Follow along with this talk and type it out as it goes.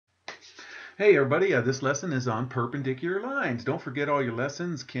Hey everybody, this lesson is on perpendicular lines. Don't forget all your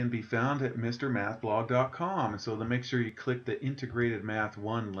lessons can be found at Mrmathblog.com. And so to make sure you click the Integrated Math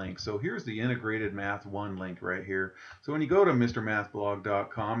 1 link. So here's the Integrated Math 1 link right here. So when you go to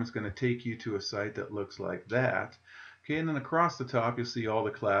Mrmathblog.com, it's going to take you to a site that looks like that. Okay, and then across the top you'll see all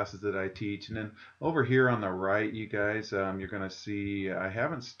the classes that I teach. And then over here on the right, you guys, you're going to see, I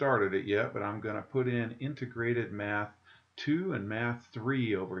haven't started it yet, but I'm going to put in Integrated Math 2 and Math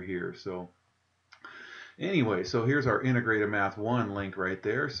 3 over here. So anyway, so here's our Integrated Math 1 link right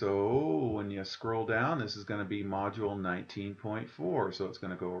there. So when you scroll down, this is going to be module 19.4. So it's going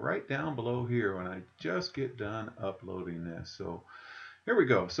to go right down below here when I just get done uploading this. So here we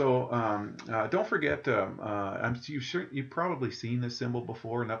go. So don't forget, you've probably seen this symbol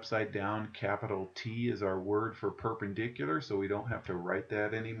before. An upside down capital T is our word for perpendicular, so we don't have to write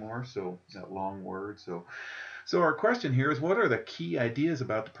that anymore. So that long word. So our question here is, what are the key ideas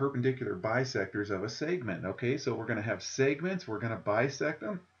about the perpendicular bisectors of a segment? Okay, so we're going to have segments. We're going to bisect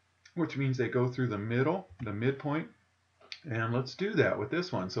them, which means they go through the middle, the midpoint. And let's do that with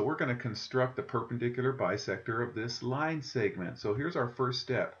this one. So we're going to construct the perpendicular bisector of this line segment. So here's our first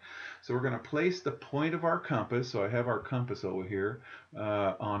step. So we're going to place the point of our compass. So I have our compass over here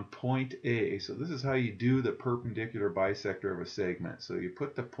on point A. So this is how you do the perpendicular bisector of a segment. So you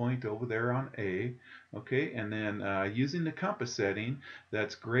put the point over there on A, okay, and then using the compass setting,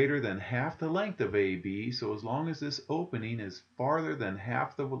 that's greater than half the length of AB. So as long as this opening is farther than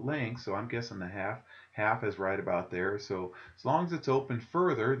half the length, so I'm guessing the half is right about there. So as long as it's open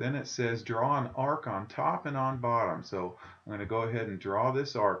further, then it says draw an arc on top and on bottom. So I'm going to go ahead and draw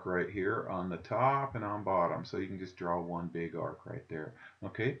this arc right here on the top and on bottom. So you can just draw one big arc right there.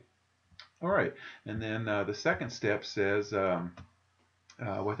 Okay. All right. And then the second step says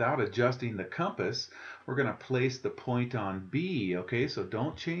without adjusting the compass, we're going to place the point on B. Okay, so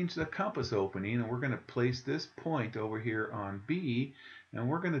don't change the compass opening, and we're going to place this point over here on B, and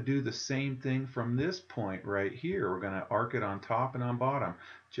we're going to do the same thing from this point right here. We're going to arc it on top and on bottom.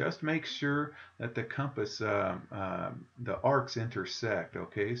 Just make sure that the compass, the arcs intersect.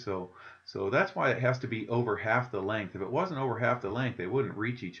 Okay, so that's why it has to be over half the length. If it wasn't over half the length, they wouldn't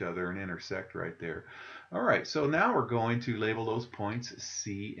reach each other and intersect right there. All right, so now we're going to label those points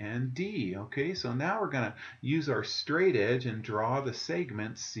C and D. Okay, so now we're going to use our straight edge and draw the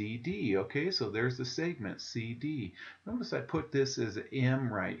segment CD. Okay, so there's the segment CD. Notice I put this as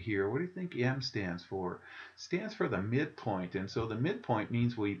M right here. What do you think M stands for? It stands for the midpoint, and so the midpoint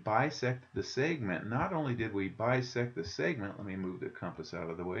means we bisect the segment. Not only did we bisect the segment, let me move the compass out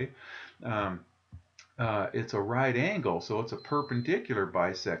of the way. It's a right angle, so it's a perpendicular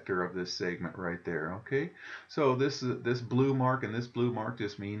bisector of this segment right there. Okay, so this blue mark and this blue mark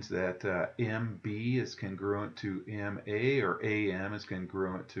just means that MB is congruent to MA, or AM is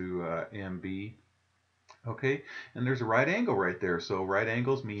congruent to MB. Okay, and there's a right angle right there. So right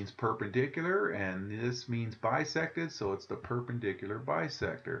angles means perpendicular, and this means bisected, so it's the perpendicular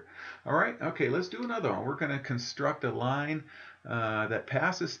bisector. All right, okay, let's do another one. We're going to construct a line that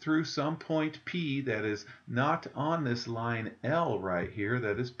passes through some point P that is not on this line L right here,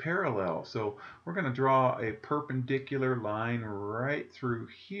 that is parallel. So we're going to draw a perpendicular line right through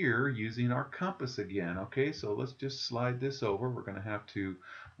here using our compass again. Okay, so let's just slide this over. We're going to have to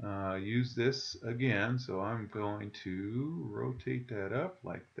use this again, so I'm going to rotate that up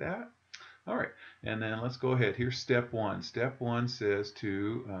like that. All right, and then let's go ahead. Here's step one. Step one says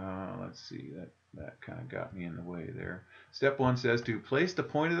to, let's see, that kind of got me in the way there. Step one says to place the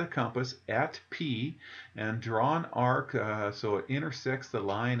point of the compass at P and draw an arc so it intersects the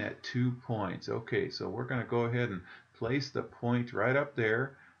line at 2 points. Okay, so we're going to go ahead and place the point right up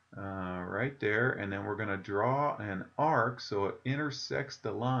there. Right there, and then we're going to draw an arc so it intersects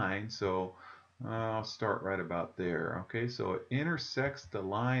the line. So I'll start right about there. Okay, so it intersects the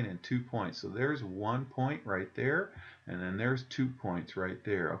line in 2 points. So there's 1 point right there, and then there's 2 points right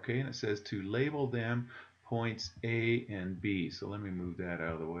there. Okay, and it says to label them points A and B. So let me move that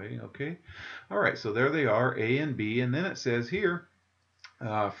out of the way. Okay, all right, so there they are, A and B, and then it says here,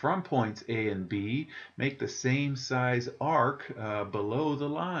 from points A and B, make the same size arc below the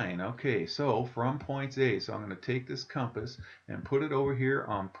line. Okay, so from points A, so I'm going to take this compass and put it over here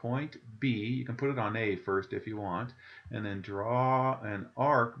on point B. You can put it on A first if you want, and then draw an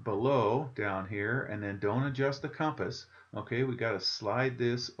arc below down here, and then don't adjust the compass. Okay, we got to slide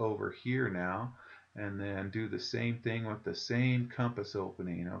this over here now, and then do the same thing with the same compass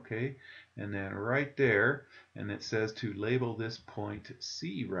opening. Okay, and then right there, and it says to label this point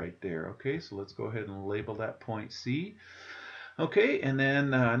C right there. Okay, so let's go ahead and label that point C. Okay, and then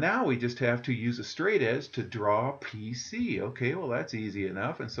now we just have to use a straight edge to draw PC. Okay, well that's easy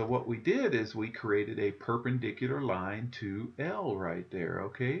enough. And so what we did is we created a perpendicular line to L right there.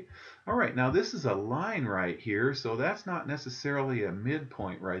 Okay, all right, now this is a line right here, so that's not necessarily a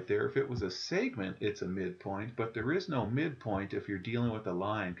midpoint right there. If it was a segment, it's a midpoint, but there is no midpoint if you're dealing with a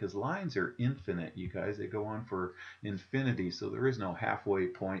line, because lines are infinite, you guys. They go on for infinity, so there is no halfway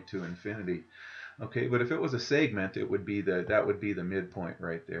point to infinity. Okay, but if it was a segment, it would be that would be the midpoint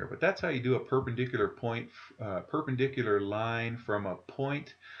right there. But that's how you do a perpendicular point, perpendicular line from a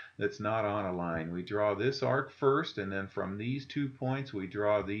point that's not on a line. We draw this arc first, and then from these 2 points, we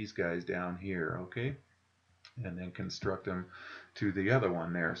draw these guys down here. Okay, and then construct them to the other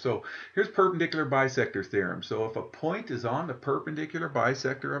one there. So here's perpendicular bisector theorem. So if a point is on the perpendicular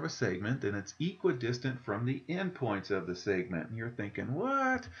bisector of a segment, then it's equidistant from the endpoints of the segment. And you're thinking,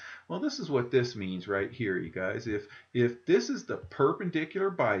 what? Well, this is what this means right here, you guys. If this is the perpendicular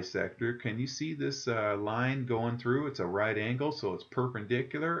bisector, can you see this line going through? It's a right angle, so it's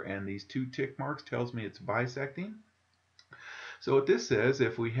perpendicular, and these 2 tick marks tells me it's bisecting. So what this says,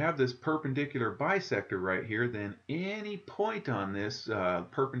 if we have this perpendicular bisector right here, then any point on this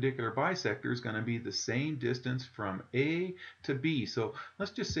perpendicular bisector is going to be the same distance from A to B. So let's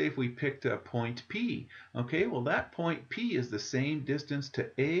just say if we picked a point P. Okay, well that point P is the same distance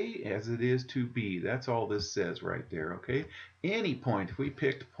to A as it is to B. That's all this says right there, okay? Any point, if we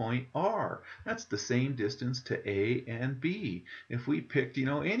picked point R, that's the same distance to A and B. If we picked,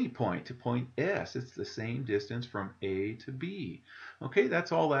 any point to point S, it's the same distance from A to B. Okay,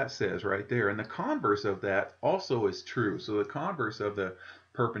 that's all that says right there. And the converse of that also is true. So the converse of the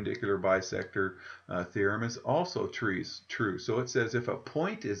perpendicular bisector theorem is also true. So it says if a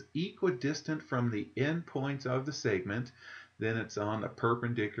point is equidistant from the endpoints of the segment, then it's on the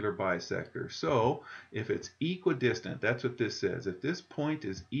perpendicular bisector. So if it's equidistant, that's what this says. If this point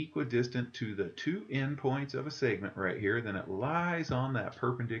is equidistant to the 2 endpoints of a segment right here, then it lies on that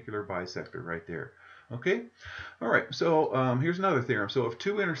perpendicular bisector right there. Okay? All right, so here's another theorem. So if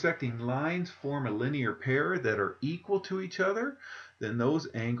 2 intersecting lines form a linear pair that are equal to each other, then those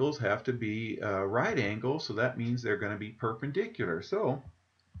angles have to be right angles, so that means they're going to be perpendicular. So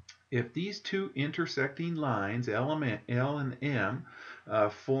if these 2 intersecting lines, L and M,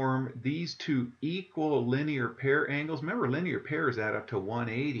 form these 2 equal linear pair angles, remember linear pairs add up to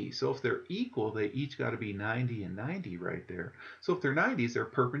 180. So if they're equal, they each got to be 90 and 90 right there. So if they're 90s, they're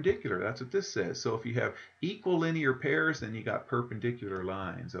perpendicular. That's what this says. So if you have equal linear pairs, then you got perpendicular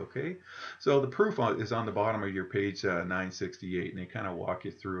lines, okay? So the proof is on the bottom of your page 968, and they kind of walk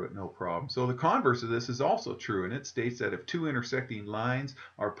you through it, no problem. So the converse of this is also true, and it states that if 2 intersecting lines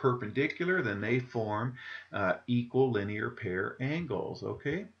are perpendicular, then they form equal linear pair angles,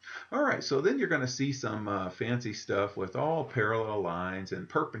 okay? All right, so then you're going to see some fancy stuff with all parallel lines and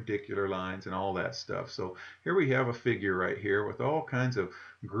perpendicular lines and all that stuff. So here we have a figure right here with all kinds of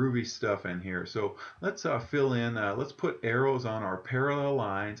groovy stuff in here. So let's fill in, let's put arrows on our parallel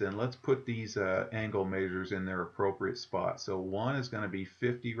lines, and let's put these angle measures in their appropriate spot. So 1 is going to be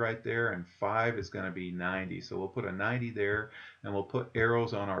 50 right there, and 5 is going to be 90. So we'll put a 90 there, and we'll put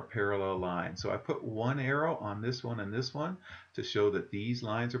arrows on our parallel line. So I put 1 arrow on this one and this one to show that these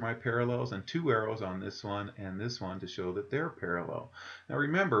lines are my parallels, and 2 arrows on this one and this one to show that they're parallel. Now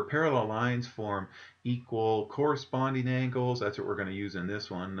remember, parallel lines form equal corresponding angles. That's what we're going to use in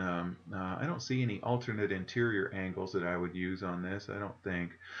this one. I don't see any alternate interior angles that I would use on this, I don't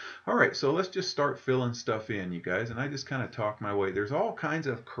think. All right, so let's just start filling stuff in, you guys, and I just kind of talk my way. There's all kinds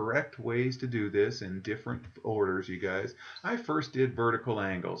of correct ways to do this in different orders, you guys. I first did vertical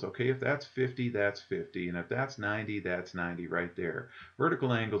angles, okay? If that's 50, that's 50, and if that's 90, that's 90 right there.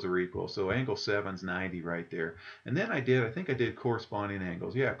 Vertical angles are equal, so angle 7's 90 right there. And then I think I did corresponding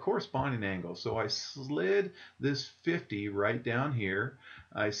angles. Yeah, corresponding angles. So I slid this 50 right down here,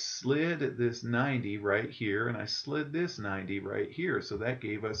 I slid this 90 right here, and I slid this 90 right here. So that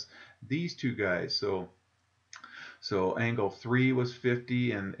gave us these 2 guys. So angle 3 was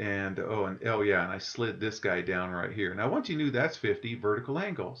 50, and I slid this guy down right here. Now once you knew that's 50, vertical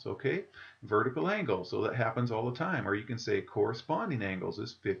angles, okay? Vertical angles, so that happens all the time. Or you can say corresponding angles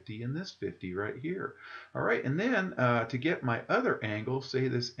is 50 and this 50 right here. All right, and then to get my other angles, say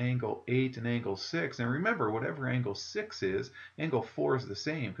this angle 8 and angle 6, and remember whatever angle 6 is, angle 4 is the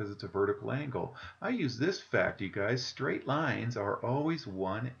same because it's a vertical angle. I use this fact, you guys, straight lines are always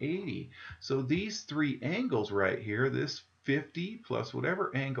 180. So these 3 angles right here, this 50 plus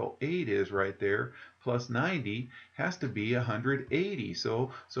whatever angle 8 is right there plus 90 has to be 180.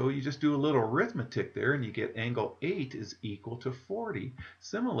 So you just do a little arithmetic there and you get angle 8 is equal to 40.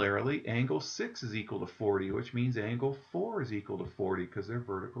 Similarly, angle 6 is equal to 40, which means angle 4 is equal to 40 because they're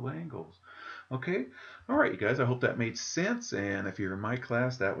vertical angles. Okay? All right, you guys, I hope that made sense, and if you're in my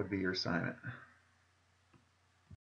class, that would be your assignment.